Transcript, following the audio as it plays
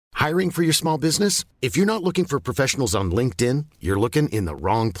Hiring for your small business? If you're not looking for professionals on LinkedIn, you're looking in the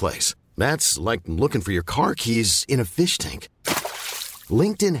wrong place. That's like looking for your car keys in a fish tank.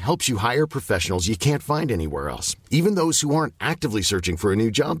 LinkedIn helps you hire professionals you can't find anywhere else, even those who aren't actively searching for a new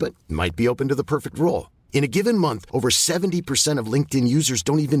job but might be open to the perfect role. In a given month, over 70% of LinkedIn users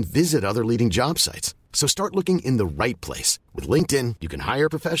don't even visit other leading job sites. So start looking in the right place. With LinkedIn, you can hire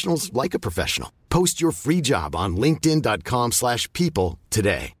professionals like a professional. Post your free job on linkedin.com/people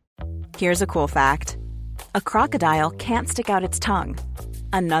today. Here's a cool fact. A crocodile can't stick out its tongue.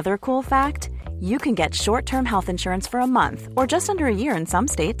 Another cool fact, you can get short-term health insurance for a month or just under a year in some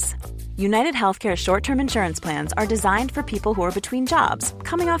states. United Healthcare short-term insurance plans are designed for people who are between jobs,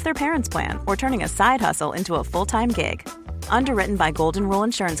 coming off their parents' plan, or turning a side hustle into a full-time gig. Underwritten by Golden Rule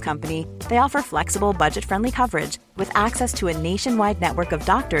Insurance Company, they offer flexible, budget-friendly coverage with access to a nationwide network of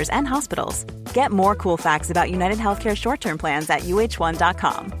doctors and hospitals. Get more cool facts about United Healthcare short-term plans at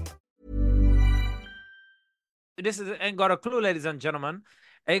uh1.com. This is Ain't Got a Clue, ladies and gentlemen.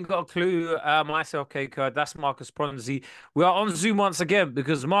 Ain't Got a Clue, myself, K-Code, that's Marcus Pronzi. We are on Zoom once again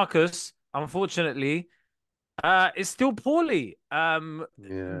because Marcus, unfortunately, is still poorly.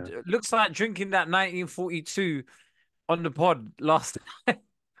 Looks like drinking that 1942 on the pod last time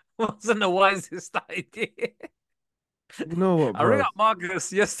wasn't the wisest idea. You know what, bro? I rang up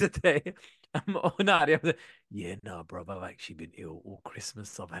Marcus yesterday. Bro, I've actually been ill all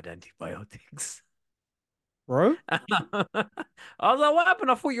Christmas, so I've had antibiotics. Bro? I was like, what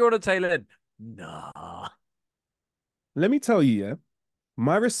happened? I thought you were on the tail end. Nah. Let me tell you, yeah,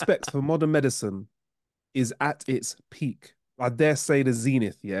 my respect for modern medicine is at its peak. I dare say the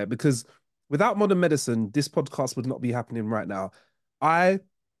zenith, yeah, because without modern medicine, this podcast would not be happening right now. I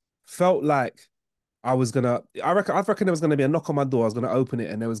felt like I reckon there was gonna be a knock on my door. I was gonna open it,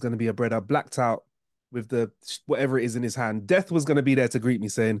 and there was gonna be a brother blacked out with the whatever it is in his hand. Death was gonna be there to greet me,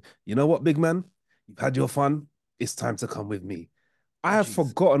 saying, "You know what, big man? You've had your fun. It's time to come with me." I have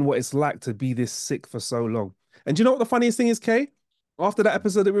forgotten what it's like to be this sick for so long. And do you know what the funniest thing is, Kay? After that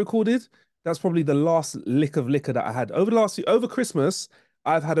episode that we recorded, that's probably the last lick of liquor that I had. Over Christmas,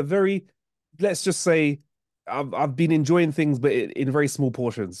 I've had a very, let's just say, I've been enjoying things, but in very small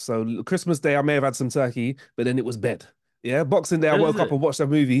portions. So Christmas Day, I may have had some turkey, but then it was bed. Yeah, Boxing Day, I woke up and watched a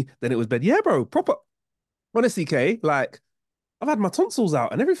movie, then it was bed. Yeah, bro, proper. Honestly, Kay, like, I've had my tonsils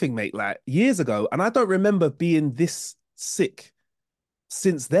out and everything, mate, like years ago. And I don't remember being this sick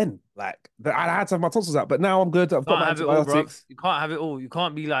since then. Like, I had to have my tonsils out, but now I'm good. I've got my antibiotics. You can't have it all. You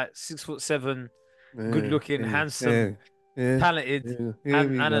can't be like 6'7", good looking, handsome, talented,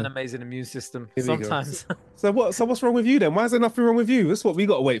 and an amazing immune system. Sometimes. So what's wrong with you then? Why is there nothing wrong with you? That's what we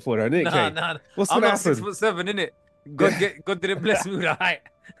got to wait for, then, isn't it, Kay? Nah. What's I'm gonna not happen? 6'7", innit? God didn't bless me with a height.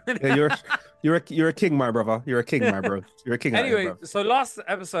 Yeah, you're a king, my brother. You're a king, my bro. You're a king. Anyway, so last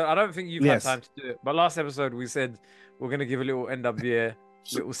episode, I don't think you've had time to do it, but last episode we said we're gonna give a little end up year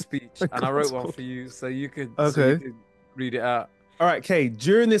little speech, and I wrote one for you, so you could read it out. All right, Kay.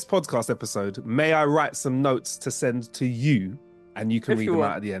 During this podcast episode, may I write some notes to send to you, and you can read them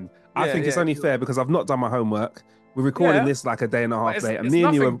out at the end? I think it's only fair because I've not done my homework. We're recording this like a day and a half late, and me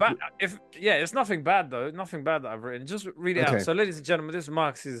and you are... it's nothing bad though. Nothing bad that I've written. Just read it out. So, ladies and gentlemen, this is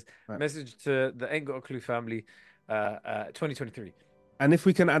Marcus's message to the Ain't Got a Clue family, 2023. And if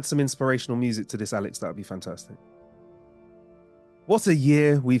we can add some inspirational music to this, Alex, that would be fantastic. What a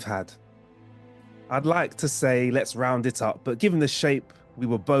year we've had. I'd like to say let's round it up, but given the shape we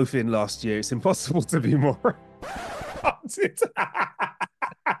were both in last year, it's impossible to be more. That's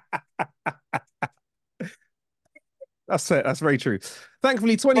it. That's very true.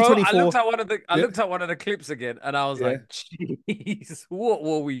 Thankfully, 2024. Well, I looked at one of the clips again, and I was like, "Jeez, what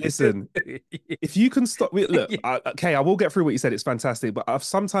were we?" Listen, if you can stop. Look, okay, I will get through what you said. It's fantastic, but I've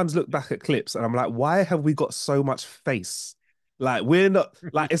sometimes looked back at clips, and I'm like, why have we got so much face? Like we're not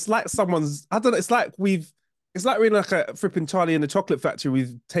like it's like someone's. I don't know. It's like we're in like a fripping Charlie in the Chocolate Factory.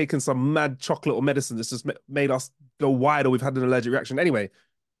 We've taken some mad chocolate or medicine that's just made us go wide, or we've had an allergic reaction. Anyway.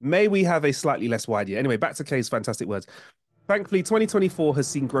 May we have a slightly less wide year. Anyway, back to Kay's fantastic words. Thankfully, 2024 has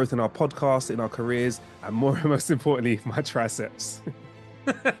seen growth in our podcast, in our careers, and most importantly, my triceps.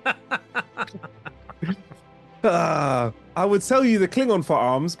 I would tell you the Klingon for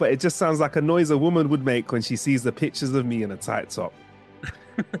arms, but it just sounds like a noise a woman would make when she sees the pictures of me in a tight top.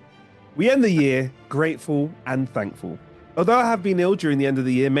 We end the year grateful and thankful. Although I have been ill during the end of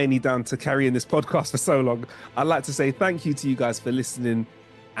the year, mainly down to carrying this podcast for so long, I'd like to say thank you to you guys for listening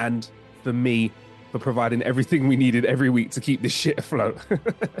and for me for providing everything we needed every week to keep this shit afloat.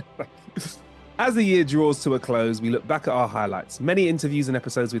 As the year draws to a close, we look back at our highlights. Many interviews and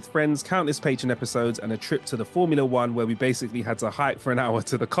episodes with friends, countless Patreon episodes, and a trip to the Formula One where we basically had to hike for an hour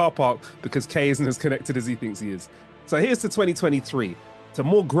to the car park because Kay isn't as connected as he thinks he is. So here's to 2023, to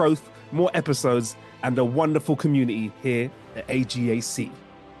more growth, more episodes, and a wonderful community here at AGAC.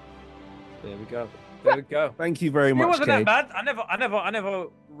 There we go. There we go. Thank you very much, It wasn't Kay. that bad. I never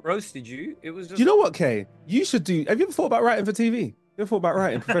roasted you. It was just. Do you know what, Kay? You should do. Have you ever thought about writing for TV? You ever thought about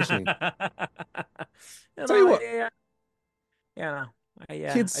writing professionally? Tell you what. Yeah.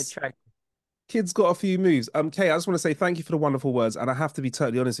 Kids, I tried. kids got a few moves. Kay, I just want to say thank you for the wonderful words, and I have to be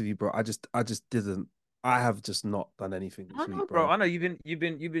totally honest with you, bro. I just didn't. I have just not done anything this week, bro. I know you've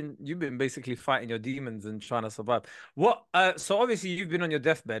been basically fighting your demons and trying to survive. What? So obviously you've been on your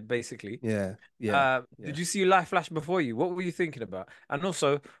deathbed, basically. Yeah. Did you see life flash before you? What were you thinking about? And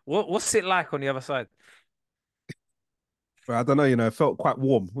also, what's it like on the other side? Bro, I don't know. It felt quite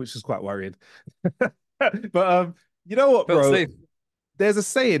warm, which is quite worrying. But you know what, Felt bro? safe. There's a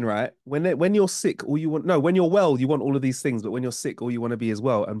saying, right? When you're sick, all you want when you're well, you want all of these things, but when you're sick, all you want to be as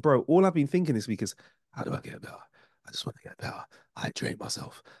well. And bro, all I've been thinking this week is, how do I get better? I just want to get better. I train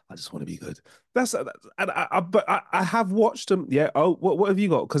myself. I just want to be good. But I have watched them. Yeah. Oh, what have you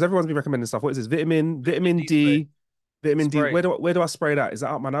got? Because everyone's been recommending stuff. What is this? Vitamin D. Vitamin D. Spray. Where do I spray that? Is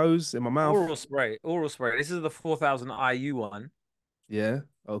that up my nose, in my mouth? Oral spray. This is the 4,000 IU one. Yeah.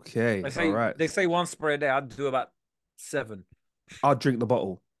 Okay. All right. They say one spray a day. I'd do about 7. I'd drink the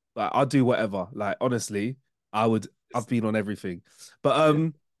bottle. Like I'd do whatever. Like honestly, I've been on everything.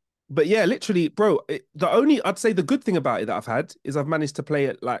 But yeah, literally, bro, I'd say the good thing about it that I've had is I've managed to play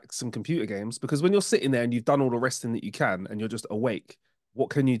it like some computer games, because when you're sitting there and you've done all the resting that you can and you're just awake, what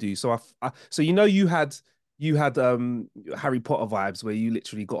can you do? So so you had Harry Potter vibes where you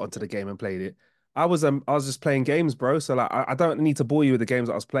literally got onto the game and played it. I was just playing games, bro. So like I don't need to bore you with the games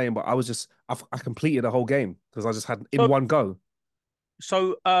that I was playing, but I completed the whole game because I just had in one go.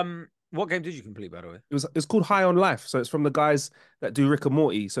 So what game did you complete, by the way? It's called High on Life. So it's from the guys that do Rick and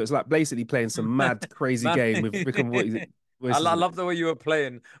Morty. So it's like basically playing some mad crazy game with Rick and Morty. I love the way you were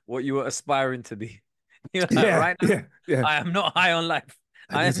playing what you were aspiring to be. Right now, yeah. I am not high on life.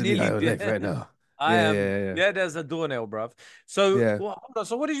 I am nearly high on life right now. I am. Yeah, there's a doornail, bruv. So, yeah. hold on.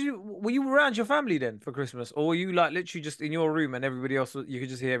 So, were you around your family then for Christmas, or were you like literally just in your room and everybody else? You could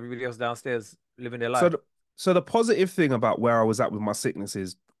just hear everybody else downstairs living their life. So the positive thing about where I was at with my sickness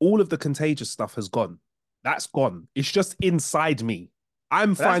is all of the contagious stuff has gone. That's gone. It's just inside me.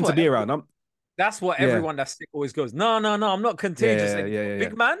 I'm fine to be around. That's what everyone that's sick always goes. No, I'm not contagious.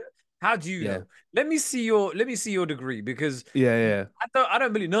 Big man, how do you know? Let me see your degree, because I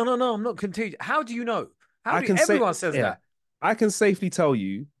don't believe. No, I'm not contagious. How do you know? Everyone says that. I can safely tell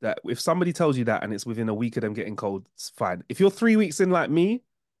you that if somebody tells you that and it's within a week of them getting cold, it's fine. If you're 3 weeks in like me,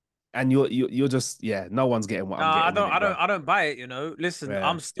 and you're just no one's getting what I'm getting. I don't buy it. Listen,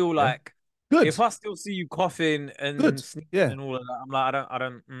 I'm still like, good. If I still see you coughing and sneezing and all of that, I'm like,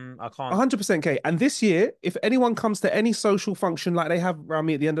 I can't. 100% K. And this year, if anyone comes to any social function like they have around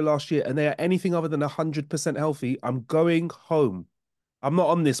me at the end of last year, and they are anything other than 100% healthy, I'm going home. I'm not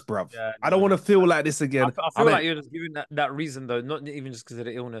on this, bruv. I don't want to feel like this again. I feel like you're just giving that reason though, not even just because of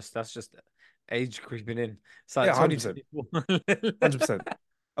the illness. That's just age creeping in. It's like 100%. 100%.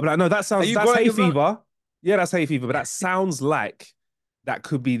 I'm like, no, that's hay fever. Yeah, that's hay fever, but that sounds like that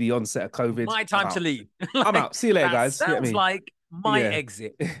could be the onset of COVID. My time to leave. I'm out. See you later, guys. Sounds like my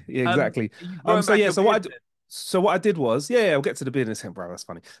exit. Yeah, exactly. So what I did was, I'll get to the business, bro. That's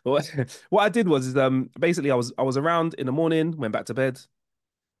funny. But what I did was basically I was around in the morning, went back to bed,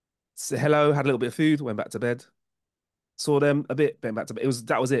 said hello, had a little bit of food, went back to bed, saw them a bit, went back to bed.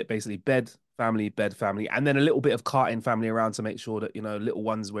 That was it basically. Bed, family, and then a little bit of carting family around to make sure that little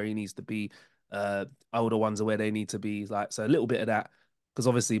ones where he needs to be, older ones are where they need to be. Like, so a little bit of that, because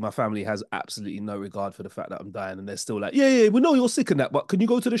obviously my family has absolutely no regard for the fact that I'm dying, and they're still like, we know you're sick and that, but can you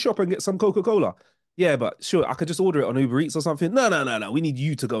go to the shop and get some Coca-Cola? Yeah, but sure, I could just order it on Uber Eats or something. No. We need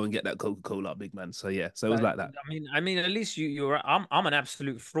you to go and get that Coca-Cola, big man. So yeah, so it was like that. I mean, at least you're. I'm an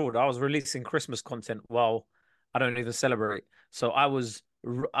absolute fraud. I was releasing Christmas content while I don't even celebrate. So I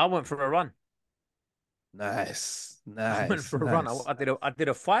went for a run. Nice. I went for a run. I did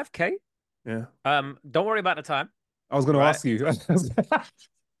a 5K. Yeah. Don't worry about the time. I was going to ask you.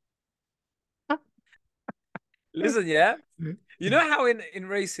 Listen, you know how in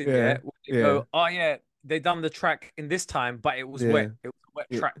racing, go, they done the track in this time, but it was wet. It was a wet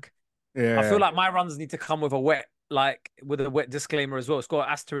track. Yeah. I feel like my runs need to come with a wet disclaimer as well. It's got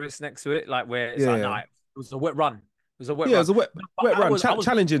an asterisk next to it, like where it's like, it was a wet run. It was a wet run. Yeah, it was a wet run.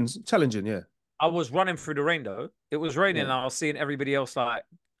 Challenging, yeah. I was running through the rain though. It was raining and I was seeing everybody else like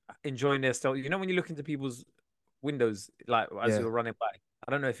enjoying their stuff. You know, when you look into people's windows, like as Yeah, you're running by.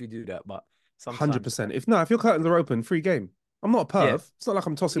 I don't know if you do that, but sometimes, 100%. If your curtains are open, free game. I'm not a yeah, perv. It's not like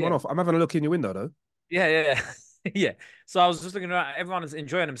I'm tossing one yeah, off. I'm having a look in your window though. yeah. Yeah. So I was just looking around, everyone is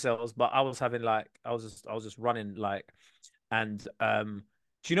enjoying themselves, but I was having like I was just running like and do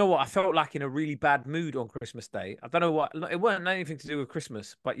you know what? I felt like in a really bad mood on Christmas Day. I don't know what it wasn't anything to do with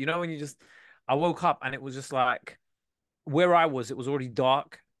Christmas, but you know when you just I woke up and it was just like where I was, it was already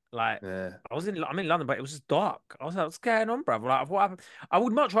dark. Like Yeah. I'm in London, but it was just dark. I was like, what's going on, bruv? Like what happened? I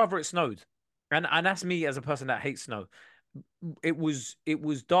would much rather it snowed. And that's me as a person that hates snow. It was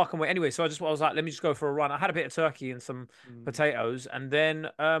dark and wet anyway, so I was like, let me just go for a run. I had a bit of turkey and some Mm. potatoes, and then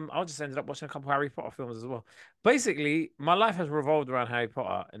I just ended up watching a couple of Harry Potter films as well. Basically, my life has revolved around Harry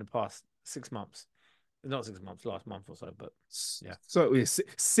Potter in the past 6 months. Not 6 months, last month or so, but yeah. So it's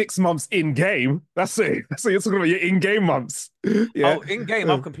 6 months in game. That's it. So you're talking about your in game months. Yeah. Oh, in game,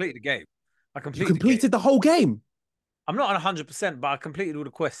 Uh, I've completed the game. I you completed the game. completed the whole game. I'm not on 100%, but I completed all the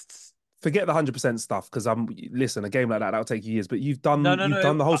quests. Forget the 100% stuff because I'm listen, a game like that'll take you years, but you've No, done no, you've no.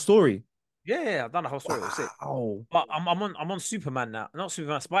 done the whole story. Yeah, I've done the whole story. It was sick. Wow. But I'm on Superman now. Not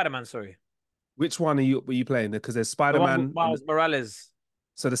Superman, Spider-Man, sorry. Which one were you playing? Because there's The one with Spider-Man and Miles Morales.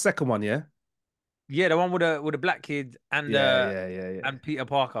 so the second one, yeah? Yeah, the one with the black kid Yeah, yeah, yeah, yeah. and Peter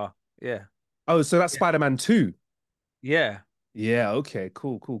Parker. Yeah. Oh, so that's Yeah. Spider-Man 2. Yeah. Yeah, okay,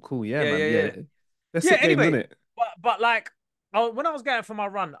 cool, cool, cool. Yeah, Yeah, man. yeah, Yeah. yeah. They're Yeah, sick games, isn't anyway, it? but like when I was going for my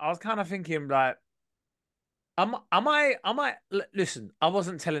run, I was kind of thinking like listen, I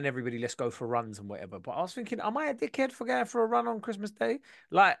wasn't telling everybody let's go for runs and whatever, but I was thinking, am I a dickhead for going for a run on Christmas Day?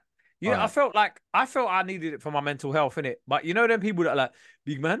 Like, All I right. felt like I needed it for my mental health, innit? But you know them people that are like,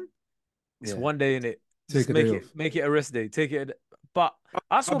 big man, it's Yeah. one day in it. Take Just a day off. make it a rest day. Take it. But I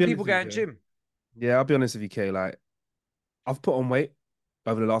I'll saw be honest people with you, going Kay. gym. Yeah, I'll be honest with you, Kay. Like, I've put on weight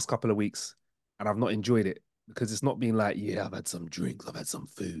over the last couple of weeks and I've not enjoyed it because it's not been like, yeah, I've had some drinks, I've had some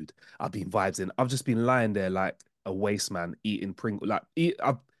food, I've been vibes in. I've just been lying there like a waste man eating Pringles.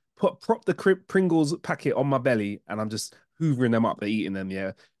 I've propped the Pringles packet on my belly and I'm just hoovering them up, they're eating them,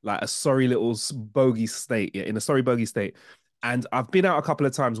 yeah. Like a sorry little bogey state, yeah, in a sorry bogey state. And I've been out a couple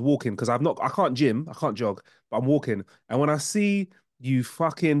of times walking because I can't gym, I can't jog, but I'm walking. And when I see you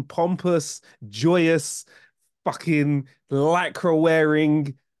fucking pompous, joyous, fucking lycra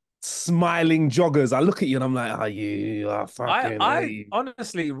wearing, smiling joggers. I look at you and I'm like, oh, you are fucking I hey.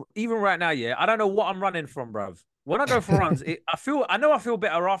 honestly, even right now, yeah, I don't know what I'm running from, bruv. When I go for runs, I know I feel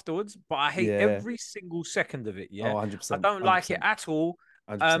better afterwards, but I hate Yeah. every single second of it. Oh, Yeah, I 100%. don't like it 100%. at all.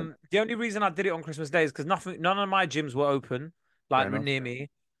 100%. The only reason I did it on Christmas Day is because none of my gyms were open, Fair like enough. near me,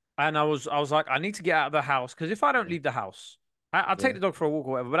 and I was like, I need to get out of the house because if I don't Yeah. leave the house, I'll take Yeah. the dog for a walk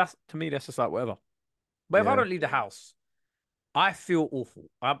or whatever. But that's to me, that's just like whatever. But if I Yeah. don't leave the house, I feel awful.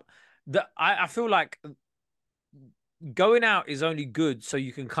 I feel like going out is only good so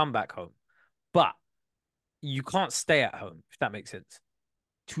you can come back home, but you can't stay at home if that makes sense.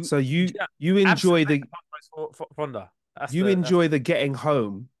 To So yeah, you absent enjoy makes the the heart grow fonder. you enjoy the getting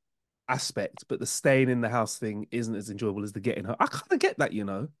home aspect, but the staying in the house thing isn't as enjoyable as the getting home. I kind of get that, you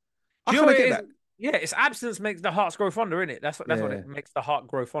know. I Do you know kind of what get it is? that. Yeah, it's absence makes the hearts grow fonder, isn't it? That's what Yeah. it makes the heart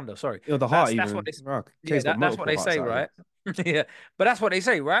grow fonder. Sorry, You know, the heart that's what even. this. Oh, Yeah, Kay's got that's what multiple they hearts say, out here. right? Yeah, but that's what they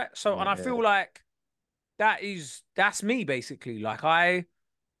say, right? So, and I Yeah. feel like that's me basically. Like I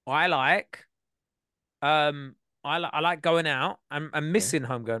like I like going out and Yeah. missing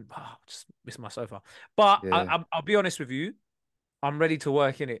home, going, oh, just miss my sofa. But Yeah. I'll be honest with you, I'm ready to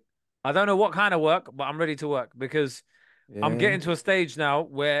work in it. I don't know what kind of work, but I'm ready to work because I'm Yeah. getting to a stage now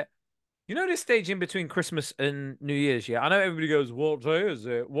where you know this stage in between Christmas and New Year's. Yeah, I know everybody goes, "What day is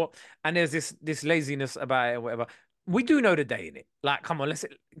it?" What, and there's this laziness about it or whatever. We do know the day in it. Like, come on, let's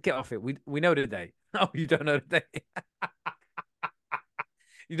get off it. We know the day. Oh, you don't know the day.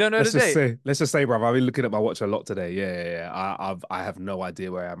 You don't know the day. Let's just say, brother, I've been looking at my watch a lot today. Yeah, yeah, yeah. I have no idea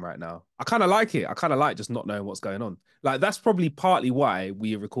where I am right now. I kind of like it. I kind of like just not knowing what's going on. Like that's probably partly why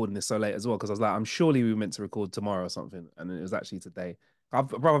we are recording this so late as well. Because I was like, I'm surely we were meant to record tomorrow or something, and it was actually today.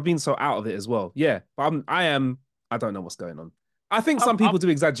 I've been so out of it as well. Yeah, but I don't know what's going on. I think some I'm people do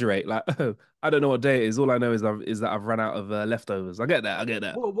exaggerate. Like, oh, I don't know what day it is. All I know is that I've run out of leftovers. I get that. I get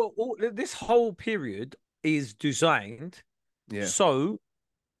that. this whole period is designed Yeah, so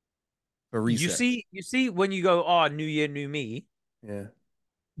a reset. you see when you go, oh, new year, new me. Yeah.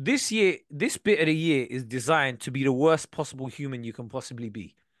 This year, this bit of the year is designed to be the worst possible human you can possibly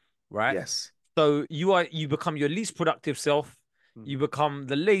be, right? Yes. So you become your least productive self. You become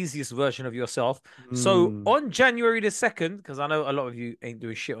the laziest version of yourself. So Mm. on January the 2nd, because I know a lot of you ain't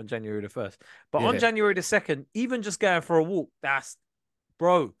doing shit on January the 1st, but on Yeah. January the 2nd, even just going for a walk, that's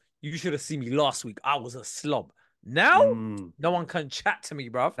bro, You should have seen me last week. I was a slob. Now, Mm. no one can chat to me,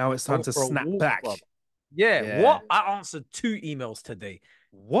 bruv. Now it's I time went to for a snap walk, bruv. back. Yeah, Yeah. what? I answered 2 emails today.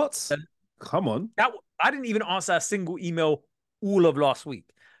 What? And Come on. I didn't even answer a single email all of last week.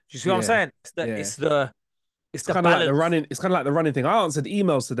 Do you see what I'm Yeah. saying? Yeah. It's It's the kind of like the balance. running. It's kind of like the running thing. I answered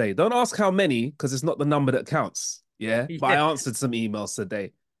emails today. Don't ask how many, because it's not the number that counts. Yeah, but Yeah. I answered some emails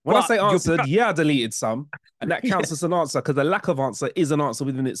today. When I But say your answered, product, yeah, I deleted some, and that yeah, counts as an answer because the lack of answer is an answer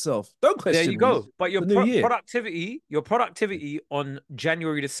within itself. Don't there you question me. go. But The new year. your productivity on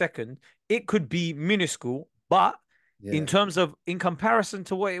January the 2nd, it could be minuscule, but in Yeah, terms of in comparison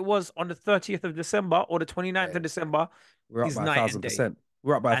to what it was on the 30th of December or the 29th yeah. of December, We're up is by a night and thousand day. percent.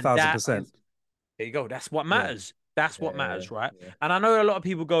 We're up by a And thousand that percent. is there you go. That's what Yeah, matters. That's what yeah, matters, right? yeah. And I know a lot of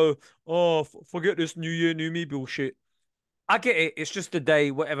people go, "Oh, forget this new year, new me bullshit." I get it. It's just a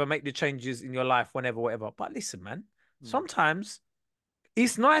day, whatever. Make the changes in your life whenever, whatever. But listen, man. Mm. Sometimes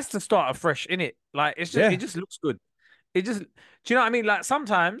it's nice to start afresh, innit? Like it Yeah, just looks good. It just, do you know what I mean? Like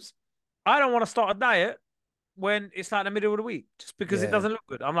sometimes I don't want to start a diet when it's like the middle of the week, just because it yeah. doesn't look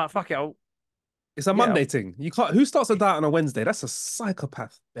good. I'm like, fuck it. It's a Yeah, Monday thing. You can't. Who starts a diet on a Wednesday? That's a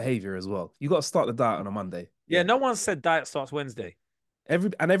psychopath behavior as well. You got to start the diet on a Monday. yeah. Yeah. No one said diet starts Wednesday.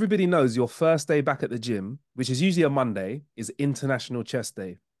 Everybody knows your first day back at the gym, which is usually a Monday, is International Chest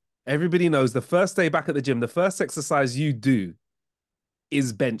Day. Everybody knows the first day back at the gym, the first exercise you do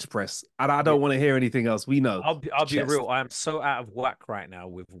is bench press, and I Yeah, don't want to hear anything else. We know I'll be real. chest. I am so out of whack right now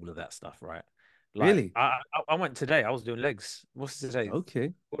with all of that stuff. Right, like Really? I went today. I was doing legs. What's today?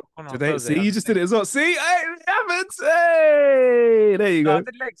 Okay. On Today, Thursday. see, I you did just did it legs. as well. See, hey, haven't. Hey, there you No, I go.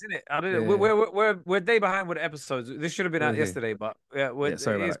 did legs, innit? I did it. Yeah. We're a day behind with the episodes. This should have been out Okay. yesterday, but yeah, Yeah. it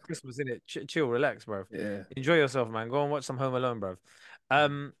Sorry is about Christmas, innit? Chill, relax, bro. that. Yeah. Enjoy yourself, man. Go and watch some Home Alone, bro.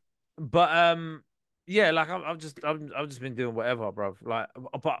 Mm. But yeah, like I've just been doing whatever, bro. Like,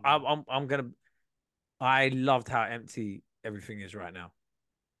 but I'm gonna. I loved how empty everything is right now,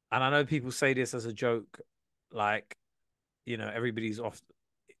 and I know people say this as a joke, like everybody's off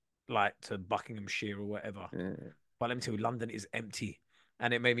like to Buckinghamshire or whatever. Yeah. But let me tell you, London is empty.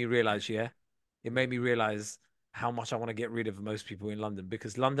 And it made me realize, yeah, it made me realize how much I want to get rid of most people in London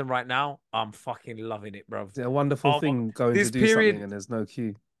because London right now, I'm fucking loving it, bro. It's a wonderful Oh, thing going to this do something period, and there's no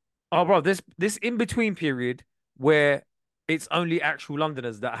queue. oh, bro, this in between period where it's only actual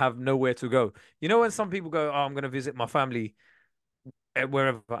Londoners that have nowhere to go. You know, when some people go, oh, I'm going to visit my family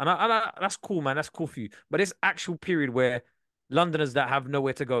wherever, that's cool, man. That's cool for you. But it's actual period where Londoners that have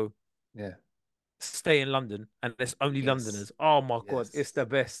nowhere to go Yeah. stay in London and there's only Yes. Londoners. Oh my God, Yes. it's the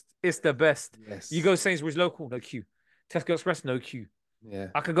best. It's the best. You Yes. go Sainsbury's local, no queue. Tesco Express, no queue. Yeah.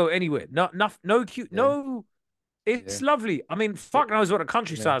 I could go anywhere. No queue. Yeah. No, Yeah. it's lovely. I mean, It- fuck knows what the yeah.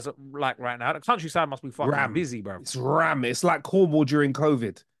 countryside's like right now. The countryside must be fucking Ram. busy, bro. It's ram. It's like Cornwall during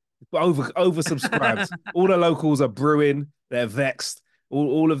COVID. Oversubscribed. All the locals are brewing. They're vexed.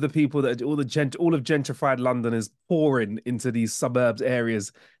 All of the people that all of gentrified London is pouring into these suburbs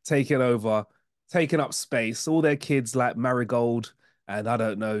areas, taking over, taking up space. All their kids like Marigold and I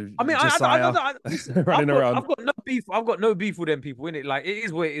don't know I mean, Josiah listen. running around. I've got no beef. I've got no beef with them people in it. Like it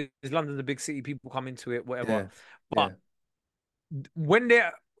is where it is. London's a big city. People come into it, whatever. Yeah, But yeah. when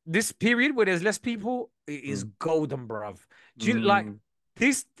there this period where there's less people, it is Mm. golden, bruv. Do you like Mm.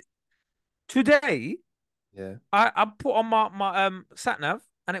 this today? Yeah. I put on my sat nav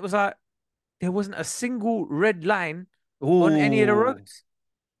and it was like there wasn't a single red line on any of the Oh, roads.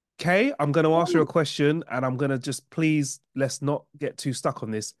 okay. I'm going to ask you a Oh, question, and I'm going to just please let's not get too stuck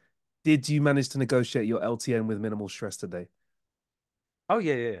on this. Did you manage to negotiate your LTN with minimal stress today? oh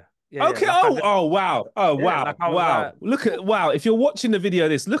yeah. Okay. Oh, wow. Oh, Yeah, like wow. I was Wow. Look at wow. If you're watching the video of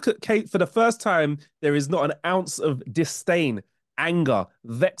this, look at Kate for the first time. There is not an ounce of disdain, anger,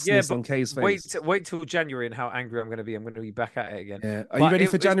 yeah, vexedness but on Kay's face. wait till January and how angry I'm gonna be. I'm gonna be back at it again. Yeah. Are you But ready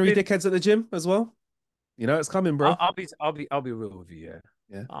for it's January been dickheads at the gym as well? You know it's coming, bro. I'll be real with you. Yeah,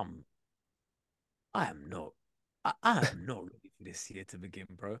 Yeah. um, I am not. I am not ready for this year to begin,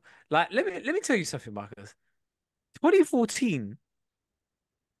 bro. Like, let me tell you something, Marcus. 2014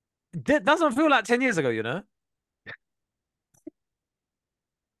 that doesn't feel like 10 years ago, you know?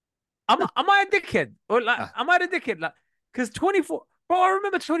 Am I a dickhead? Or like Ah, am I the dickhead? Like because 24 bro, I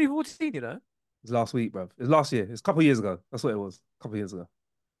remember 2014, you know? it's last week, bro. It's last year. It's a couple of years ago. That's what it was. A couple of years ago.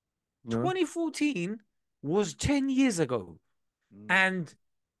 You know? 2014 was 10 years ago. Mm. And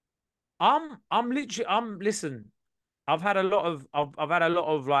I'm literally listen, I've had a lot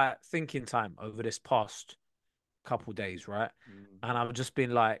of like thinking time over this past couple days, right? Mm. And I've just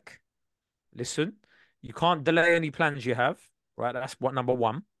been like, listen, you can't delay any plans you have, right? That's what number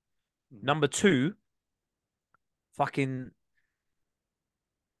one. Mm. Number two, fucking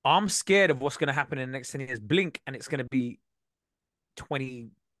I'm scared of what's going to happen in the next 10 years. Blink, and it's going to be 20.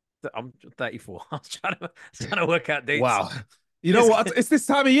 I'm 34. I was trying to work out dates. Wow. You know what? It's this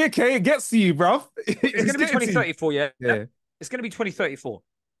time of year, Kay. It gets to you, bro. It's going to be 2034, yeah. Yeah. It's going to be 2034.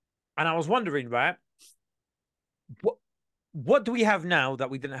 And I was wondering, right? What do we have now that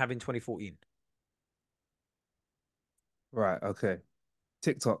we didn't have in 2014? Right. Okay.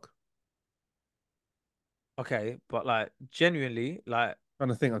 TikTok. Okay, but like genuinely, like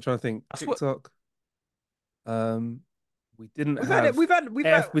I'm trying to think. TikTok. We didn't have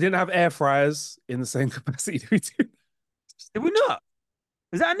we didn't have air fryers in the same capacity that we do. Did we not?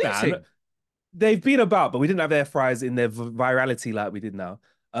 Is that a new thing? No. They've been about, but we didn't have air fryers in their virality like we did now.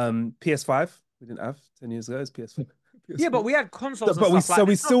 PS5 we didn't have 10 years ago. It's PS5. Yeah, but we had consoles. But we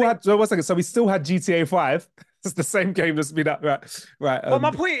still had. So 1 second. So we still had GTA 5. It's the same game that's been out. Right. But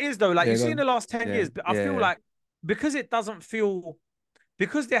my point is though, like you see in the last 10 Yeah, years, I feel yeah. like because it doesn't feel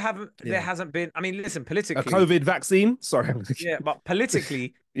because there hasn't been. I mean, listen, A politically, COVID vaccine. Sorry. yeah, but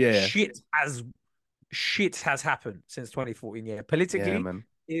politically, Yeah. shit has happened since 2014. Yeah, Yeah, politically, man.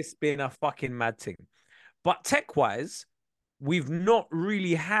 it's been a fucking mad thing. But tech-wise, we've not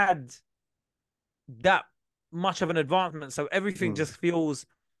really had that much of an advancement. So everything just feels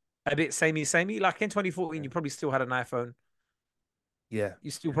a bit samey. Like in 2014, you probably still had an iPhone. Yeah.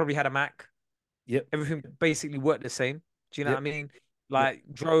 You still probably had a Mac. Yep. Everything basically worked the same. Do you know Yep. what I mean? Like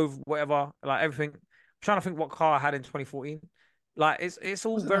drove, whatever, like everything. I'm trying to think what car I had in 2014. Like it's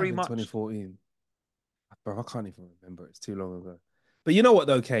all Was it very in much 2014? Bro, I can't even remember. It's too long ago. But you know what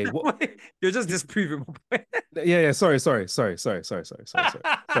though, Kay? What? You're just disproving my point. Yeah. Sorry, bro.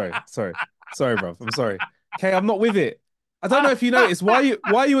 I'm sorry. Kay, I'm not with it. I don't know if you noticed why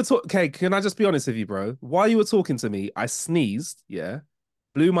you were talking. Kay, can I just be honest with you, bro? While you were talking to me, I sneezed, yeah,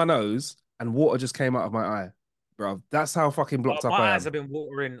 blew my nose, and water just came out of my eye, bro. That's how fucking blocked up I My am. eyes have been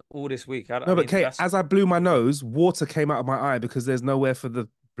watering all this week. But Kay, as I blew my nose, water came out of my eye because there's nowhere for the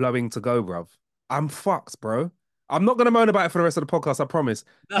blowing to go, bro. I'm fucked, bro. I'm not gonna moan about it for the rest of the podcast. I promise.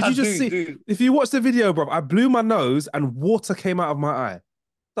 Did you just see? Dude. If you watch the video, bro, I blew my nose and water came out of my eye.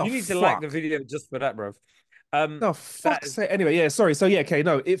 You need to like the video just for that, bro. The fuck's sake. Anyway, yeah, sorry. So yeah, okay,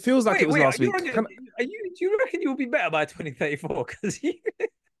 no, it feels like it was last week. Do you reckon you'll be better by 2034? Because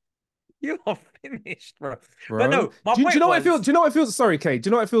you are finished, bro. But no, do you know what it feels? Do you know what it feels? Sorry, Kay. Do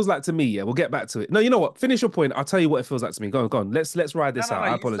you know what it feels like to me? Yeah, we'll get back to it. No, you know what? Finish your point. I'll tell you what it feels like to me. Go on. Let's ride this out.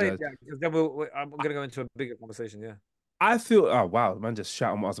 I apologize. Because then I'm gonna go into a bigger conversation. Yeah. I feel. Oh wow, man, just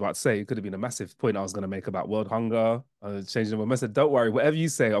shout on what I was about to say. It could have been a massive point I was going to make about world hunger. Changing my message. Don't worry. Whatever you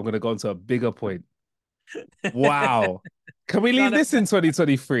say, I'm going to go into a bigger point. Wow. Can we leave this in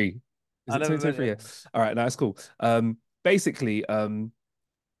 2023? Is it 2023? Yeah. All right, no, that's cool. Basically,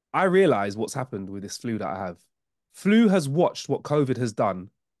 I realize what's happened with this flu that I have. Flu has watched what COVID has done,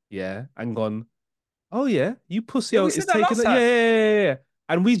 yeah, and gone, oh yeah, you pussy, it's taking it. Yeah.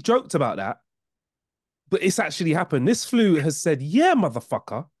 And we joked about that, but it's actually happened. This flu has said, yeah,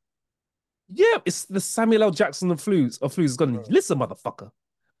 motherfucker. Yeah, it's the Samuel L. Jackson of flus has gone, listen, motherfucker,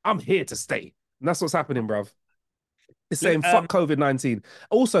 I'm here to stay. And that's what's happening, bruv. It's saying fuck COVID-19.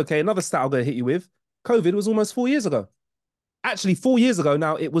 Also, okay, another stat I'm going to hit you with. COVID was almost 4 years ago. Actually, 4 years ago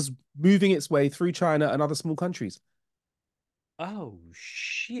now, it was moving its way through China and other small countries. Oh,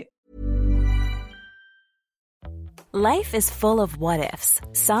 shit. Life is full of what-ifs.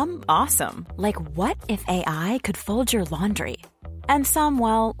 Some awesome, like what if AI could fold your laundry? And some,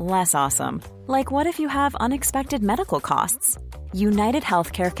 well, less awesome, like what if you have unexpected medical costs? United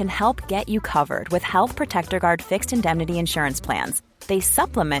Healthcare can help get you covered with Health Protector Guard fixed indemnity insurance plans. They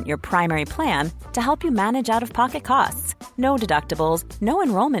supplement your primary plan to help you manage out-of-pocket costs. No deductibles, no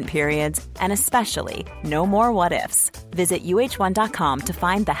enrollment periods, and especially no more what-ifs. Visit uh1.com to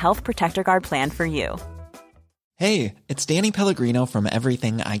find the Health Protector Guard plan for you. Hey, it's Danny Pellegrino from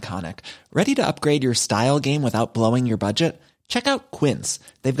Everything Iconic. Ready to upgrade your style game without blowing your budget? Check out Quince.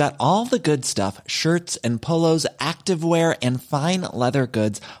 They've got all the good stuff, shirts and polos, activewear, and fine leather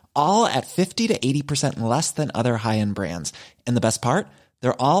goods, all at 50 to 80% less than other high-end brands. And the best part?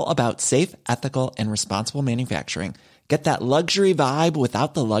 They're all about safe, ethical, and responsible manufacturing. Get that luxury vibe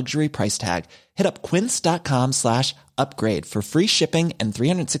without the luxury price tag. Hit up quince.com/upgrade for free shipping and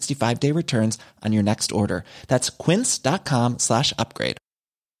 365-day returns on your next order. That's quince.com/upgrade.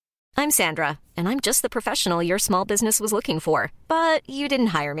 I'm Sandra, and I'm just the professional your small business was looking for. But you didn't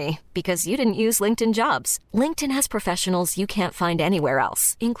hire me because you didn't use LinkedIn Jobs. LinkedIn has professionals you can't find anywhere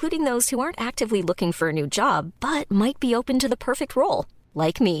else, including those who aren't actively looking for a new job, but might be open to the perfect role,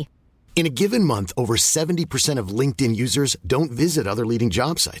 like me. In a given month, over 70% of LinkedIn users don't visit other leading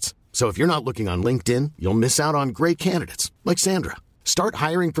job sites. So if you're not looking on LinkedIn, you'll miss out on great candidates like Sandra. Start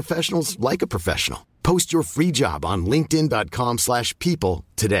hiring professionals like a professional. Post your free job on linkedin.com/people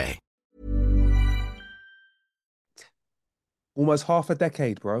today. Almost half a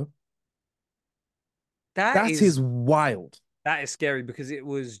decade, bro. That That is is wild. that is scary because it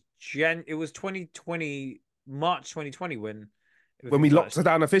was 2020, March 2020 when When we everything locked started.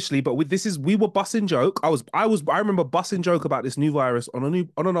 her down officially, but we were bussing joke. I remember bussing joke about this new virus on an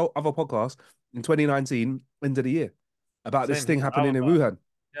other podcast in 2019, end of the year, about this Same thing here. I happening was in like, Wuhan.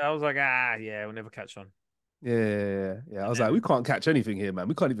 yeah, I was like, yeah, we'll never catch on. Yeah. I And was like, we then can't catch anything here, man.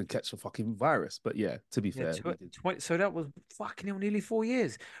 We can't even catch a fucking virus. But yeah, to be yeah, fair, we did. 20, so that was fucking hell, nearly 4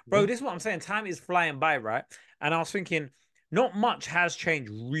 years, bro. Yeah. This is what I'm saying. Time is flying by, right? And I was thinking, not much has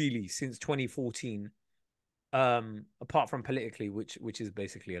changed really since 2014. Apart from politically, which is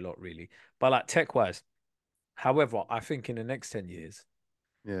basically a lot, really. But like tech wise, however, I think in the next 10 years,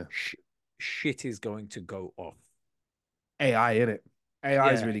 Yeah. sh- shit is going to go off. AI in it.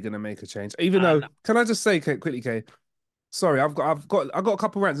 AI is Yeah, really gonna make a change. Even though, and can I just say, quickly, Kay? Sorry, I got a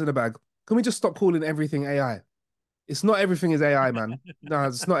couple rants in the bag. Can we just stop calling everything AI? It's not everything is AI, man. No,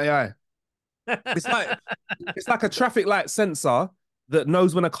 it's not AI. It's like it's like a traffic light sensor that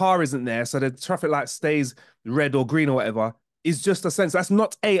knows when a car isn't there, so the traffic light stays red or green or whatever. Is just a sensor. That's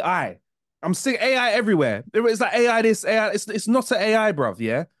not AI. I'm seeing AI everywhere. It's like AI this, AI. It's not an AI, bruv.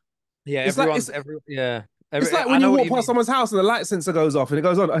 Yeah. yeah, It's like it's like I when you know what walk you past mean. someone's house and the light sensor goes off and it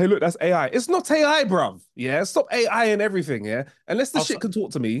goes on. Hey, look, that's AI. It's not AI, bruv. Yeah. Stop AI and everything. Yeah. Unless the I saw, shit can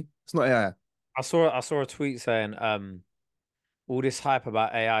talk to me, it's not AI. I saw a tweet saying, all this hype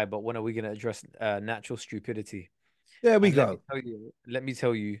about AI, but when are we going to address natural stupidity? There we And let me go.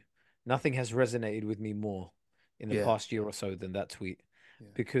 tell you, nothing has resonated with me more in the Yeah. past year or so than that tweet, Yeah.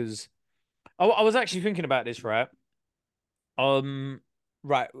 because I was actually thinking about this, right? Um,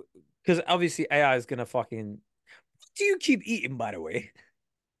 right, because obviously AI is gonna fucking. What do you keep eating, by the way?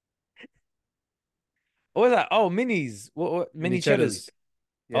 What was that? Oh, minis. What Mini mini cheddars? cheddars.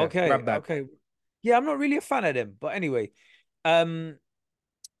 Yeah. Okay, Grab bag. okay. Yeah, I'm not really a fan of them, but anyway. Um,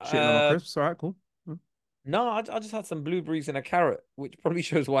 Shitting on my uh, crisps. All right, cool. no, I just had some blueberries and a carrot, which probably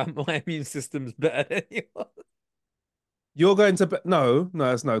shows why my immune system's better than yours. You're going to no,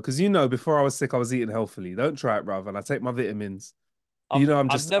 it's no, because before I was sick, I was eating healthily. Don't try it, brother. And I take my vitamins. I've never.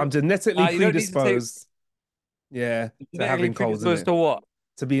 I'm genetically You don't need to take predisposed, yeah, to genetically having colds in predisposed it, to what?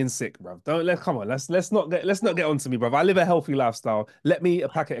 to being sick, bruv. Don't let come on, let's not get onto me, bruv. I live a healthy lifestyle. Let me eat a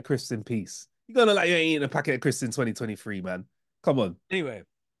packet of crisps in peace. You're gonna like you ain't eating a packet of crisps in 2023, man. Come on. Anyway,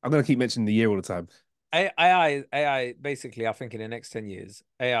 I'm gonna keep mentioning the year all the time. AI, basically, I think in the next 10 years,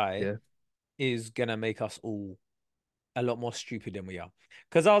 AI Yeah. is gonna make us all a lot more stupid than we are.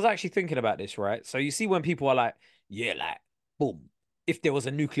 Because I was actually thinking about this, right? So you see when people are like, yeah, like, boom, if there was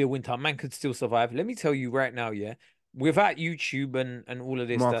a nuclear winter, man could still survive. Let me tell you right now, yeah, without YouTube and all of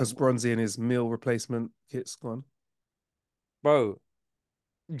this, that, Marcus Bronzy and his meal replacement kits gone. bro,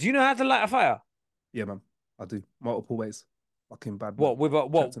 do you know how to light a fire? Yeah, man. I do. Multiple ways. Fucking bad man. What with a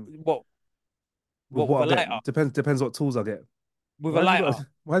Chat to me. With with what a I lighter? get. Depends what tools I get. With a lighter?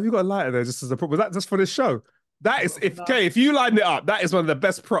 Why have you got a lighter there just as a prop? Was that just for this show? That is if No, okay, if you lined it up, that is one of the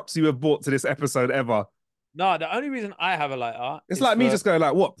best props you have brought to this episode ever. no. The only reason I have a lighter It's is like me for just going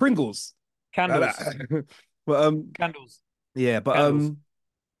like, what, Pringles? Like candles, that. But candles, yeah, but candles.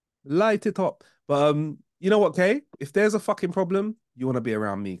 light it up. But you know what, Kay? If there's a fucking problem, you want to be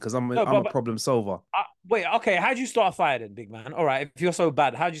around me because No, I'm a but problem solver. wait, okay. How'd you start a fire then, big man? All right, if you're so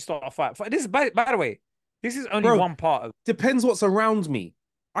bad, how'd you start a fire? This is by the way, this is only Bro, one part of. depends what's around me.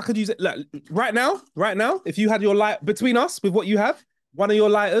 I could use it like right now, if you had your light between us with what you have, one of your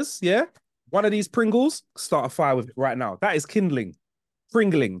lighters, yeah, one of these Pringles, start a fire with it right now. That is kindling,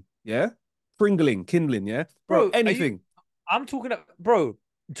 pringling, yeah, pringling, kindling, yeah, bro. Bro, are you? Anything, I'm talking about, bro.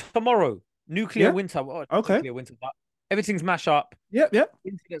 Tomorrow, nuclear yeah, winter. What okay, nuclear winter? But everything's mash up. yep.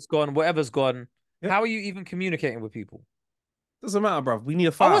 Internet's gone. Whatever's gone. Yep. How are you even communicating with people? Doesn't matter, bro. We need a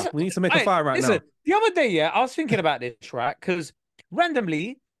I fire. wasn't. We need to make a I fire right listen. now. The other day, yeah, I was thinking about this, right? Because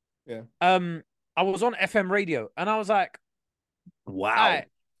randomly, Yeah. I was on FM radio, and I was like, Wow. "I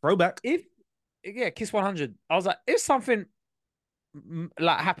Throwback. if yeah, Kiss 100." I was like, if something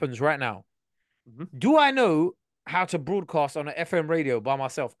like happens right now, Mhm. do I know how to broadcast on an FM radio by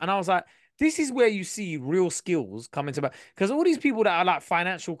myself? And I was like, this is where you see real skills come into because all these people that are like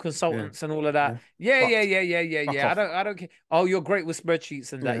financial Yeah. consultants and all of that, Yeah. yeah, yeah, Fucked. yeah, yeah, yeah, Fuck yeah. off. I don't care. Oh, you're great with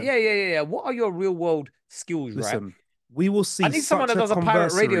spreadsheets and that. Yeah. Yeah, yeah, yeah, yeah. What are your real world skills, right? Listen, we will I see need someone such that a does a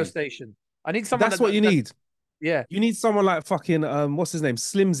pirate radio conversary. station. I need someone That's what you that need. yeah. You need someone like fucking what's his name,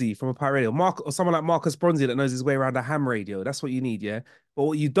 Slimsy from a pirate radio, Mark, or someone like Marcus Bronzy that knows his way around a ham radio. That's what you need, yeah. But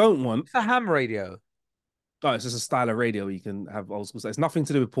what you don't want, It's a ham radio. Oh, it's just a style of radio you can have old school. So it's nothing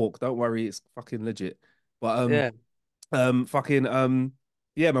to do with pork. Don't worry, it's fucking legit. But Yeah. fucking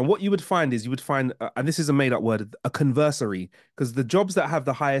yeah, man. What you would find is you would find, and this is a made up word, a conversary, because the jobs that have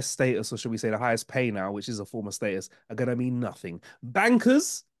the highest status, or should we say the highest pay now, which is a form of status, are gonna mean nothing.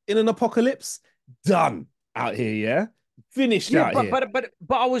 Bankers in an apocalypse, done out here. Yeah, finished Yeah, out but here.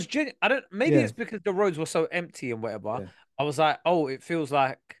 I was I don't, maybe Yeah, it's because the roads were so empty and whatever. yeah, I was like, oh, it feels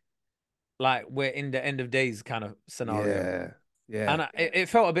like we're in the end of days kind of scenario. yeah, yeah. And it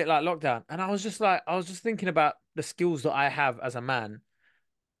felt a bit like lockdown. And I was just thinking about the skills that I have as a man.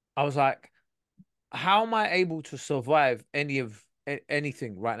 I was like, how am I able to survive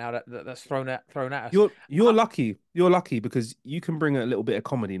anything right now that's thrown at us? You're lucky. You're lucky because you can bring a little bit of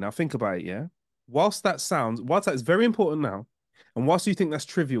comedy. Now think about it, yeah. Whilst that's very important now, and whilst you think that's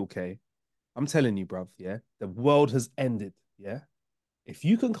trivial, okay, I'm telling you, bruv, yeah, the world has ended. Yeah. If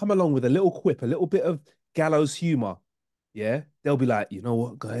you can come along with a little quip, a little bit of gallows humor, yeah, they'll be like, you know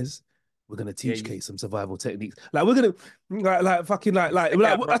what, guys, we're gonna Yeah, teach Kate some survival techniques. Like we're gonna like fucking like bro.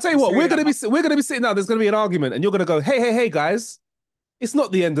 I tell you You what, say that, but we're gonna be sitting down. There's gonna be an argument, and you're gonna go, hey, guys, it's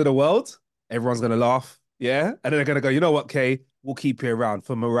not the end of the world. Everyone's gonna laugh, yeah, and then they're gonna go, you know what, Kay, we'll keep you around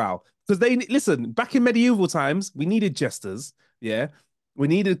for morale because they listen. Back in medieval times, we needed jesters, yeah, we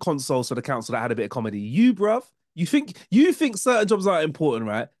needed consoles for the council that had a bit of comedy. You, bruv, you think certain jobs are important,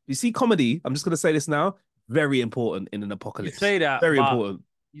 right? You see, comedy. I'm just gonna say this now. Very important in an you apocalypse. say that, Very but important.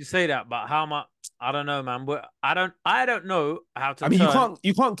 you say that, but how much? I don't know, man. But I don't know how to I mean, you turn.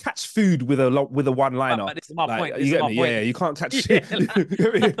 can't catch food with a one liner. But this is my Like point. you This is get my me? Yeah, point. yeah, you can't catch. Yeah,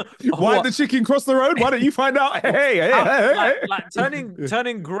 Why did what? the chicken cross the road? Why don't you find out? Like Hey.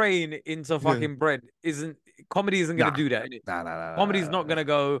 turning grain into Yeah. fucking bread isn't comedy isn't gonna Nah. do that, innit? Comedy's not Nah. gonna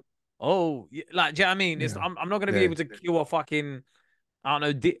go, oh, like, do you know what I mean? Yeah. I'm not gonna be Yeah. able to kill a fucking, I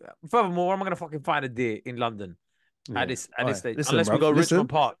don't know. Furthermore, I'm gonna fucking find a deer in London Yeah. at All this right. stage, Listen, unless we bro. go Richmond Listen.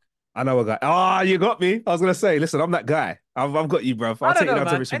 Park. I know a guy. Ah, you got me. I was gonna say, listen, I'm that guy. I've got you, bro. I'll I don't take you know, down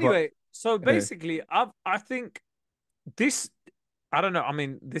to man. Richmond Park. Anyway, so Yeah. basically, I think this, I don't know. I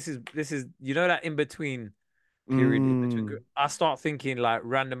mean, this is that in between period in between. Mm. I start thinking like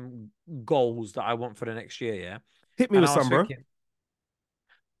random goals that I want for the next year, yeah. Hit me And with some, bro.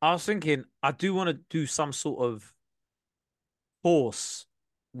 I was thinking, I do want to do some sort of course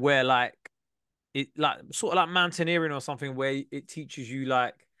where like it like sort of like mountaineering or something where it teaches you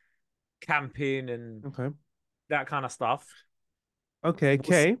like camping and Okay. that kind of stuff. Okay. We'll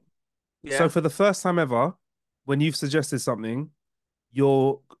see. Okay. So Yeah, for the first time ever, when you've suggested something,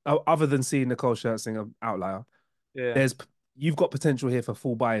 you're other than seeing Nicole Scherzinger sing Outlier, yeah. there's you've got potential here for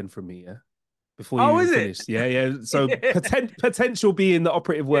full buy-in from me, yeah. Before you Oh, even is it? finish, yeah, yeah. So Yeah, potential being the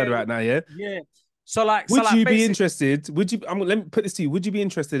operative word yeah, right now, yeah. yeah. So Would like you be basic. interested? Would you? Let me put this to you. Would you be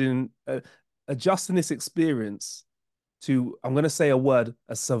interested in adjusting this experience to? I'm going to say a word,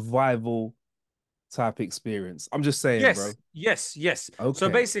 a survival type experience. I'm just saying, bro. Yes. So Okay,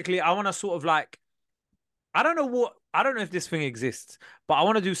 basically, I want to sort of like I don't know if this thing exists, but I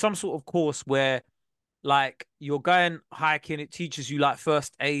want to do some sort of course where like you're going hiking, it teaches you like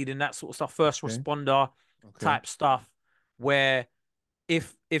first aid and that sort of stuff, first okay, responder okay, type stuff, where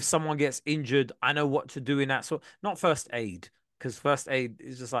if someone gets injured, I know what to do in that sort. Not first aid, because first aid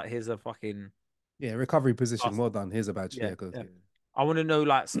is just like here's a fucking yeah. Recovery position. task. Well done. Here's a badge. Yeah, Yeah, good. yeah. Yeah. I want to know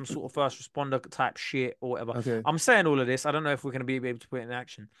like some sort of first responder type shit or whatever. Okay, I'm saying all of this. I don't know if we're gonna be able to put it in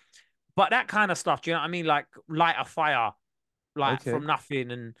action, but that kind of stuff. Do you know what I mean? Like light a fire, like okay, from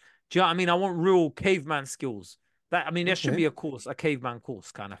nothing, and do you know what I mean? I want real caveman skills. That I mean, there should okay. be a course, a caveman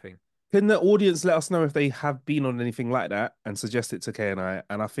course kind of thing. Can the audience let us know if they have been on anything like that and suggest it to Kay and I?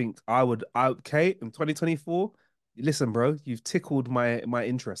 And I think Kay, in 2024, listen, bro, you've tickled my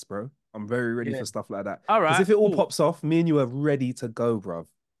interest, bro. I'm very ready Yeah. for stuff like that. All Because right. if it all Cool. pops off, me and you are ready to go, bro.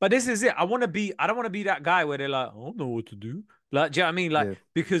 But this is it. I don't want to be that guy where they're like, I don't know what to do. Like, do you know what I mean? Like, Yeah,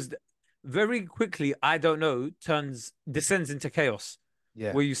 because very quickly, I don't know, descends into chaos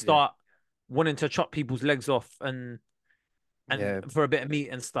yeah, where you yeah, start wanting to chop people's legs off and yeah. for a bit of meat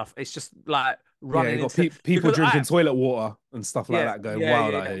and stuff. It's just like Yeah, running you got into people because drinking toilet water and stuff like that going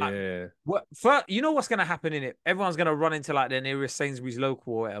wild out yeah. Like, here. what first, you know what's gonna happen in it? Everyone's gonna run into like their nearest Sainsbury's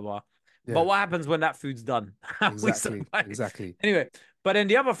local or whatever. Yeah, But yeah. what happens when that food's done? How we Exactly, survive? exactly. Anyway, but then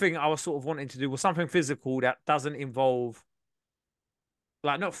the other thing I was sort of wanting to do was something physical that doesn't involve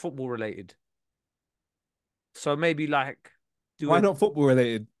like not football related. So maybe like do Why a not football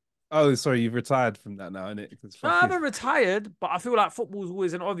related? Oh, sorry, you've retired from that now, innit? Because no, I fucking haven't retired, but I feel like football's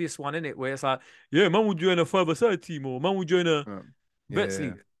always an obvious one, isn't it? Where it's like, yeah, man will join a five-a-side team or man will join a vets yeah,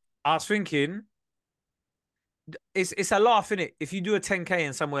 league. I was thinking it's a laugh in it. If you do a 10K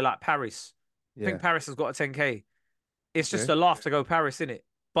in somewhere like Paris I think Yeah. Paris has got a 10K. It's just Okay. a laugh to go Paris, innit?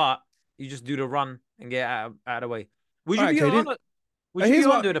 But you just do the run and get out of the way. Would All you right, be okay. on? Would you be Here's on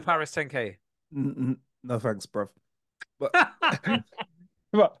what. doing a Paris 10K? No thanks, bro. But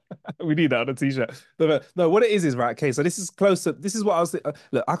but we need that on a t-shirt. No, what it is right. Okay, so this is closer. This is what I was.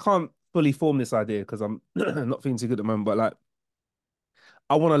 Look, I can't fully form this idea because I'm not feeling too good at the moment. But like,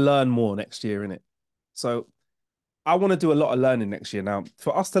 I want to learn more next year in it. So I want to do a lot of learning next year. Now,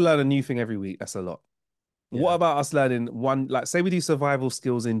 for us to learn a new thing every week, that's a lot. What Yeah. about us learning one? Like, say we do survival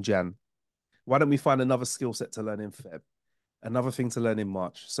skills in Jan. Why don't we find another skill set to learn in Feb? Another thing to learn in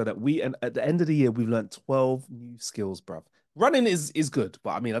March, so that and at the end of the year we've learned 12 new skills, bro. Running is good,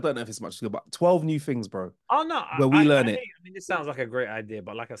 but I mean I don't know if it's much good, but 12 new things, bro. Oh no, Where we learn it. I mean, this sounds like a great idea,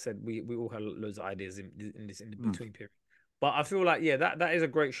 but like I said, we all have loads of ideas in this in the Mm, between period. But I feel like that is a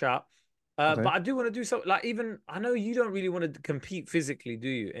great shout. But okay. I do want to do something like even I know you don't really want to compete physically, do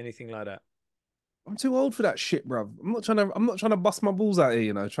you? Anything like that? I'm too old for that shit, bro. I'm not trying to bust my balls out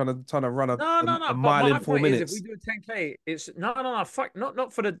here, trying to run No, no, a no. But mile in my four point is, if we minutes. do a 10K, it's no. Fuck,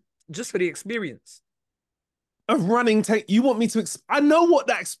 not for the just for the experience. Of running take you want me to I know what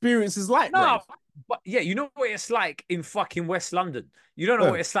that experience is like, bro. No, but yeah, you know what it's like in fucking West London. You don't know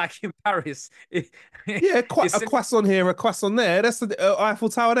Oh, what it's like in Paris. yeah, It's a croissant here, a croissant there. That's the Eiffel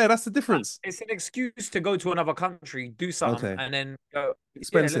Tower there. That's the difference. it's an excuse to go to another country, do something, Okay. and then go, yeah,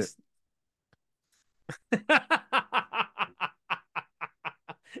 Expensive. let's.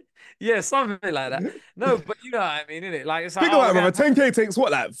 Yeah, something like that. No, but you know what I mean, innit? Like it's like, Think oh, about we're it, bro. going. 10K takes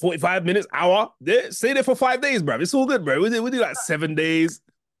what, like 45 minutes, hour? Yeah, stay there for 5 days, bro. It's all good, bro. We do like 7 days.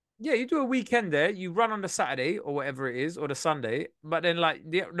 Yeah, you do a weekend there. You run on the Saturday or whatever it is, or the Sunday. But then like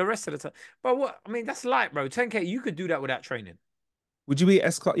the rest of the time. But what I mean, that's light, bro. 10K, you could do that without training. Would you eat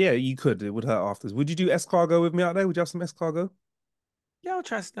escargot? Yeah, you could. It would hurt afterwards. Would you do escargot with me out there? Would you have some escargot? Yeah, I'll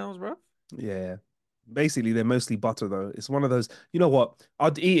try snails, bro. Yeah. Basically, they're mostly butter, though. It's one of those, you know what?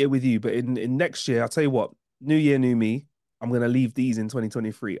 I'd eat it with you, but in next year, I'll tell you what, new year, new me. I'm going to leave these in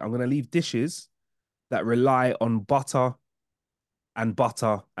 2023. I'm going to leave dishes that rely on butter and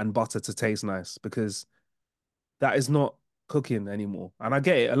butter and butter to taste nice because that is not cooking anymore. And I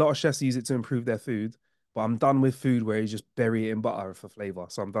get it. A lot of chefs use it to improve their food, but I'm done with food where you just bury it in butter for flavor.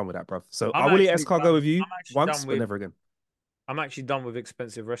 So I'm done with that, bruv. So I I'm will eat actually escargot done. with you I'm actually once, done but with. never again. I'm actually done with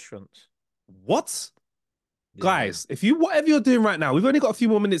expensive restaurants. What? Yeah, man. Guys, if you whatever you're doing right now, we've only got a few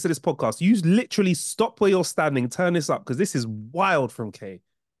more minutes of this podcast. You literally stop where you're standing, turn this up because this is wild from K.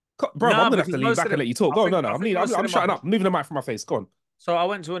 Bro, I'm Nah, gonna have because to lean most back of and them, let you talk. Go, no, no, I think most of I'm them are. shutting up. I'm moving the mic from my face. Go on. So I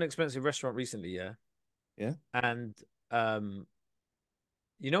went to an expensive restaurant recently, yeah, Yeah. and um,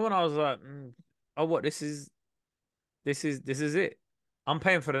 you know when I was like, oh, what this is it. I'm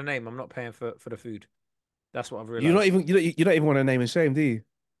paying for the name. I'm not paying for the food. That's what I've realized. You don't even want to name and shame, do you?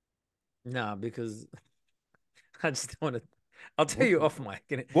 Nah, because I just don't want to. I'll tell What, you off mic,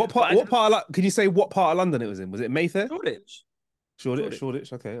 innit? what But part? I What just part? Can you say what part of London it was in? Was it Mayfair? Shoreditch, Shoreditch. Shoreditch,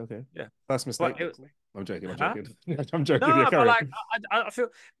 Shoreditch. Okay. Okay. yeah. First But mistake. it, I'm joking. I'm huh? joking. I'm joking. Yeah, No, but carry like on. I feel,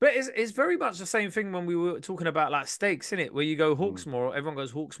 but it's very much the same thing when we were talking about like steaks, innit? Where you go Mm. Hawksmoor, everyone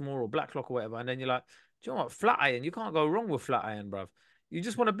goes Hawksmoor or Blacklock or whatever, and then you're like, do you know what? Flat iron, you can't go wrong with flat iron, bruv. You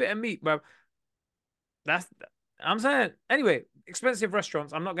just want a bit of meat, bruv. That's I'm saying. Anyway, expensive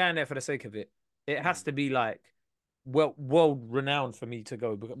restaurants. I'm not going there for the sake of it. It has to be like world renowned for me to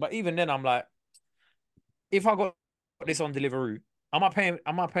go. But even then, I'm like, if I got this on Deliveroo, am I paying?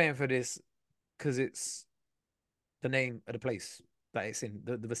 Am I paying for this because it's the name of the place that it's in,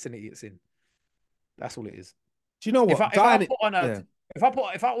 the vicinity it's in? That's all it is. Do you know If I what? if I Dining. put on a Yeah.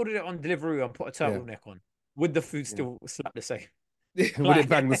 if I ordered it on Deliveroo and put a Yeah. turtleneck on, would the food Yeah. still slap the same? Would it Like,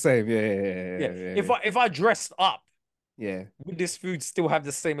 bang the same? Yeah. yeah. Yeah. Yeah. Yeah. If I dressed up, Yeah. would this food still have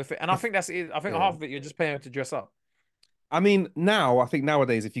the same effect? And I think that's it. I think Yeah. half of it you're just paying to dress up. I mean, I think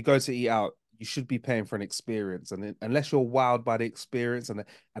nowadays, if you go to eat out, you should be paying for an experience, and unless you're wowed by the experience and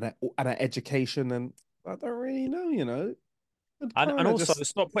an education, and I don't really know, I'd And kind of also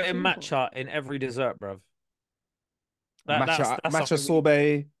just stop putting think about matcha in every dessert, bruv. That's matcha something we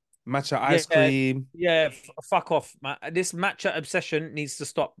sorbet, matcha ice yeah, cream. yeah, fuck off, man. This matcha obsession needs to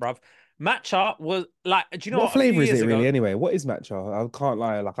stop, bruv. Matcha was like, do you know What what? A few flavor is years it really ago, anyway? What is matcha? I can't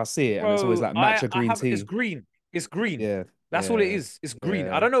lie, like I see it and it's always bro, like matcha I green have it's tea. green. It's green. Yeah, That's all it yeah, is. It's green.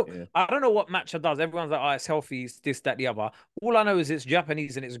 yeah, yeah. I don't know what matcha does. Everyone's like, oh, it's healthy, it's this, that, the other. All I know is it's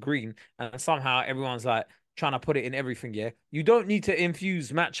Japanese and it's green. And somehow everyone's like trying to put it in everything. Yeah. You don't need to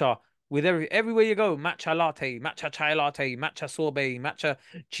infuse matcha with everywhere you go. Matcha latte, matcha chai latte, matcha sorbet, matcha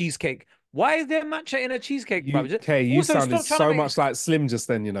cheesecake. Why is there matcha in a cheesecake, bro? You Also, sounded stop trying to so make much like Slim just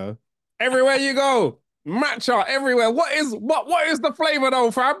then, Everywhere you go. Matcha everywhere. What is the flavor though,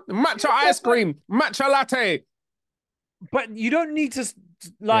 fam? Matcha ice cream, matcha latte. But you don't need to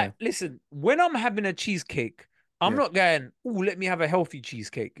listen. When I'm having a cheesecake, I'm not going. Oh, let me have a healthy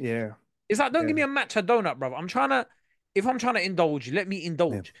cheesecake. Yeah, It's like don't give me a matcha donut, bro. If I'm trying to indulge, let me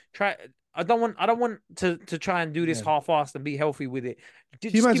indulge. Try. I don't want to try and do this half-assed and be healthy with it. Can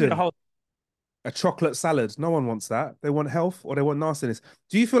you Just give me the imagine whole. a chocolate salad? No one wants that. They want health or they want nastiness.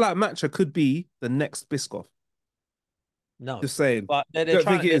 Do you feel like matcha could be the next Biscoff? No, Just saying. but they're Don't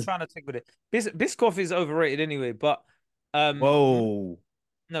trying. think it They're is. trying to take with it. Biscoff is overrated anyway, but Whoa.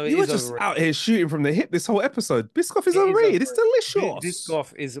 no, it You were is just overrated. out here shooting from the hip this whole episode. Biscoff is It is overrated. It's overrated. delicious.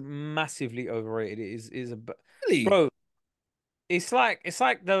 Biscoff is massively overrated. It is a Really? bro. It's like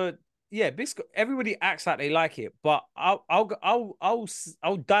the Biscoff. Everybody acts like they like it, but I'll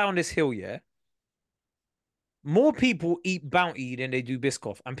die on this hill. Yeah, more people eat Bounty than they do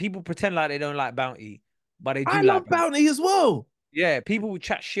Biscoff, and people pretend like they don't like Bounty, but they I do like love Bounty. Bounty as well. Yeah, people will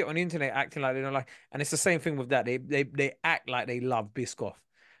chat shit on the internet acting like they don't like, and it's the same thing with that. They act like they love Biscoff.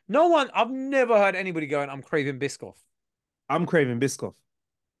 No one, I've never heard anybody going, "I'm craving Biscoff." I'm craving Biscoff.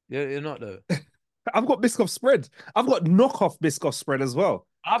 You're not though. I've got Biscoff spread. I've got knockoff Biscoff spread as well.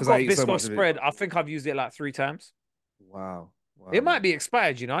 I've Because I got eat so Biscoff much of it. spread. I think I've used it like 3 times. Wow. It might be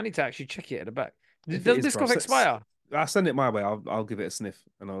expired, you know. I need to actually check it at the back. If Does it is, bro, Biscoff expire? I'll send it my way. I'll give it a sniff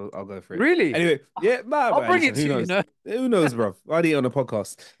and I'll go for it. Really? Anyway, yeah, I'll bring it to who you, knows? you know. Who knows, bro? I'd eat it on the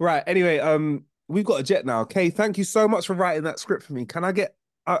podcast. Right. Anyway, we've got a jet now. Okay, thank you so much for writing that script for me. Can I get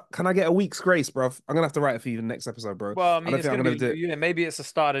a week's grace, bro? I'm gonna have to write it for you in the next episode, bro. Well, I mean, don't it's think gonna I'm be gonna a new year. Maybe it's a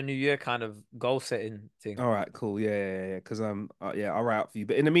start of new year kind of goal setting thing. All right, cool. Yeah. Because I'll write out for you.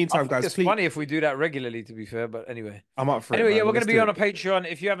 But in the meantime, I think guys, it's please. funny if we do that regularly, to be fair. But anyway, I'm up for it. anyway, Man. yeah, we're Let's gonna be do on a it.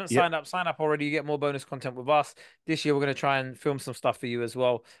 Patreon. If you haven't signed up, sign up already. You get more bonus content with us. This year, we're gonna try and film some stuff for you as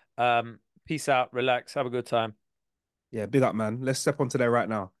well. Peace out, relax, have a good time. Yeah, big up, man. Let's step onto there right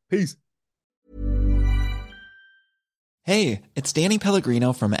now. Peace. Hey, it's Danny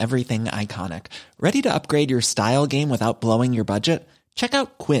Pellegrino from Everything Iconic. Ready to upgrade your style game without blowing your budget? Check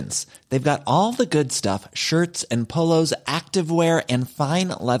out Quince. They've got all the good stuff, shirts and polos, activewear, and fine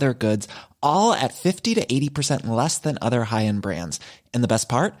leather goods, all at 50 to 80% less than other high-end brands. And the best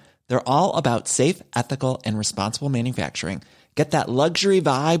part? They're all about safe, ethical, and responsible manufacturing. Get that luxury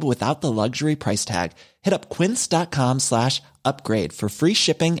vibe without the luxury price tag. Hit up quince.com/upgrade for free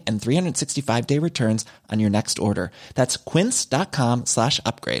shipping and 365-day returns on your next order. That's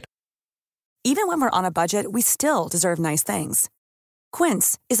quince.com/upgrade. Even when we're on a budget, we still deserve nice things.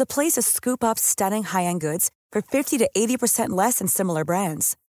 Quince is a place to scoop up stunning high-end goods for 50 to 80% less than similar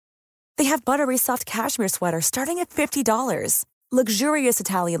brands. They have buttery soft cashmere sweaters starting at $50, luxurious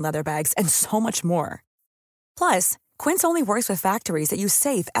Italian leather bags, and so much more. Plus, Quince only works with factories that use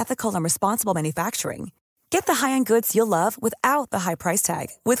safe, ethical, and responsible manufacturing. Get the high-end goods you'll love without the high price tag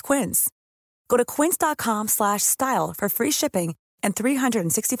with Quince. Go to quince.com/style for free shipping and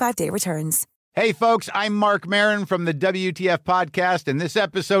 365-day returns. Hey, folks, I'm Mark Marin from the WTF Podcast, and this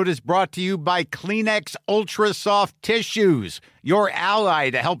episode is brought to you by Kleenex Ultra Soft Tissues, your ally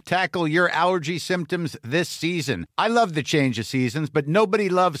to help tackle your allergy symptoms this season. I love the change of seasons, but nobody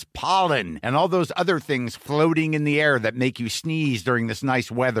loves pollen and all those other things floating in the air that make you sneeze during this nice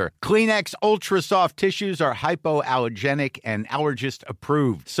weather. Kleenex Ultra Soft Tissues are hypoallergenic and allergist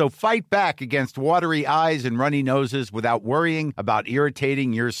approved, so fight back against watery eyes and runny noses without worrying about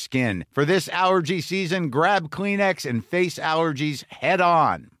irritating your skin. For this allergy season, grab Kleenex and face allergies head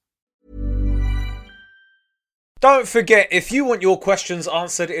on. Don't forget, if you want your questions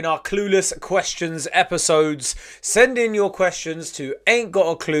answered in our Clueless Questions episodes, send in your questions to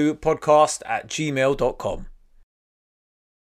ain'tgotacluepodcast@gmail.com.